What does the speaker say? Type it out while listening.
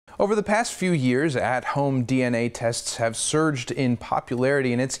Over the past few years, at-home DNA tests have surged in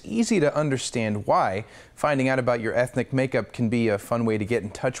popularity, and it's easy to understand why. Finding out about your ethnic makeup can be a fun way to get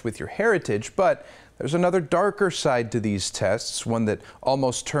in touch with your heritage, but there's another darker side to these tests, one that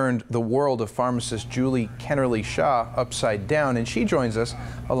almost turned the world of pharmacist Julie Kennerly-Shah upside down, and she joins us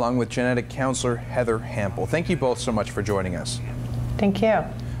along with genetic counselor Heather Hampel. Thank you both so much for joining us. Thank you.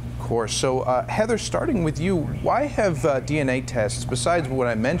 Of course. So Heather, starting with you, why have DNA tests, besides what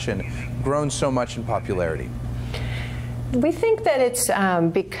I mentioned, grown so much in popularity? We think that it's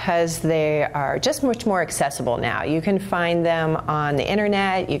because they are just much more accessible now. You can find them on the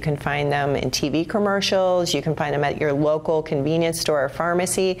internet, you can find them in TV commercials, you can find them at your local convenience store or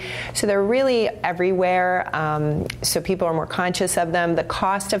pharmacy. So they're really everywhere, so people are more conscious of them. The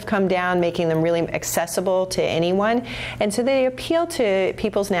costs have come down, making them really accessible to anyone. And so they appeal to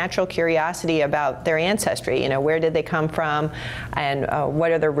people's natural curiosity about their ancestry. You know, where did they come from and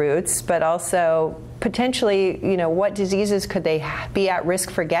what are their roots, but also potentially, you know, what diseases could they be at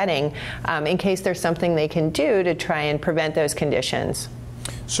risk for getting in case there's something they can do to try and prevent those conditions.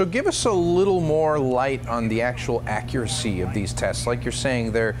 So give us a little more light on the actual accuracy of these tests. Like you're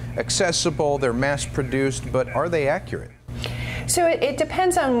saying, they're accessible, they're mass-produced, but are they accurate? So it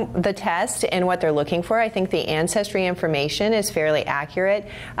depends on the test and what they're looking for. I think the ancestry information is fairly accurate.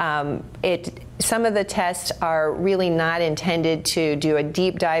 Some of the tests are really not intended to do a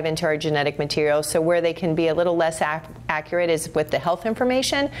deep dive into our genetic material, so where they can be a little less accurate is with the health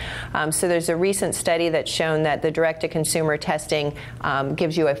information. So there's a recent study that's shown that the direct-to-consumer testing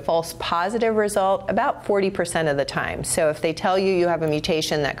gives you a false positive result about 40% of the time. So if they tell you you have a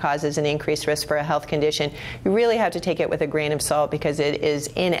mutation that causes an increased risk for a health condition, you really have to take it with a grain of salt because it is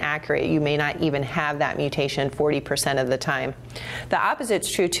inaccurate. You may not even have that mutation 40% of the time. The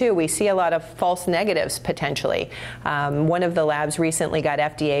opposite's true too. We see a lot of false negatives potentially. One of the labs recently got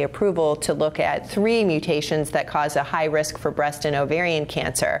FDA approval to look at 3 mutations that cause a high risk for breast and ovarian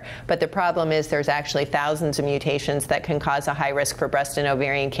cancer. But the problem is there's actually thousands of mutations that can cause a high risk for breast and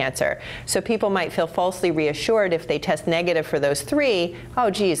ovarian cancer. So people might feel falsely reassured if they test negative for those 3, oh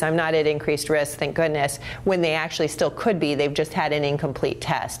geez, I'm not at increased risk, thank goodness, when they actually still could be. They've just had an incomplete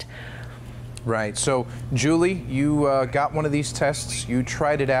test. Right. So Julie, you got one of these tests, you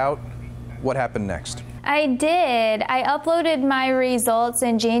tried it out. What happened next? I did. I uploaded my results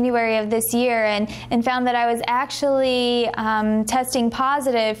in January of this year and found that I was actually testing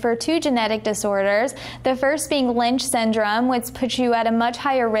positive for 2 genetic disorders. The first being Lynch syndrome, which puts you at a much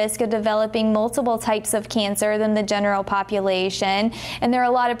higher risk of developing multiple types of cancer than the general population. And there are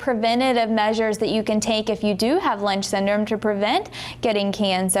a lot of preventative measures that you can take if you do have Lynch syndrome to prevent getting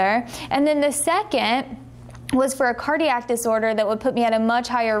cancer. And then the second was for a cardiac disorder that would put me at a much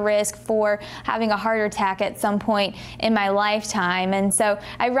higher risk for having a heart attack at some point in my lifetime. And so,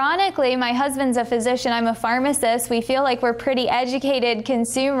 ironically, my husband's a physician, I'm a pharmacist. We feel like we're pretty educated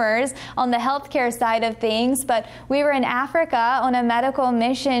consumers on the healthcare side of things, but we were in Africa on a medical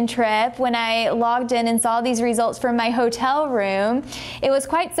mission trip when I logged in and saw these results from my hotel room. It was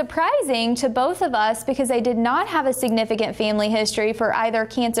quite surprising to both of us because I did not have a significant family history for either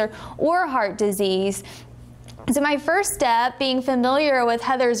cancer or heart disease. So my first step, being familiar with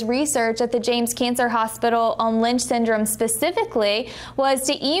Heather's research at the James Cancer Hospital on Lynch syndrome specifically, was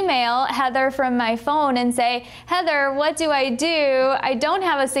to email Heather from my phone and say, Heather, what do? I don't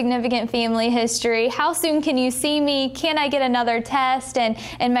have a significant family history. How soon can you see me? Can I get another test? And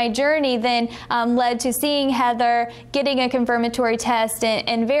my journey then led to seeing Heather, getting a confirmatory test,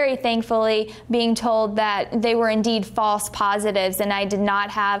 and very thankfully being told that they were indeed false positives and I did not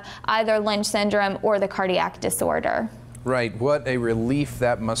have either Lynch syndrome or the cardiac disorder. Right. What a relief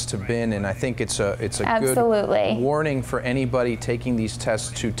that must have been, and I think it's a Absolutely. Good warning for anybody taking these tests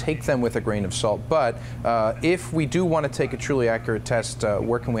to take them with a grain of salt. But if we do want to take a truly accurate test,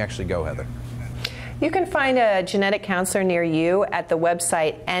 where can we actually go, Heather? You can find a genetic counselor near you at the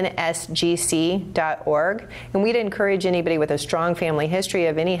website nsgc.org. And we'd encourage anybody with a strong family history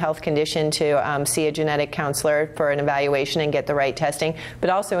of any health condition to see a genetic counselor for an evaluation and get the right testing,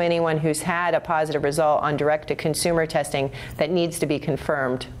 but also anyone who's had a positive result on direct-to-consumer testing that needs to be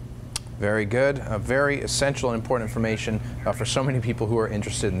confirmed. Very good. Very essential and important information for so many people who are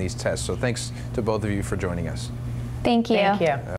interested in these tests. So thanks to both of you for joining us. Thank you. Thank you.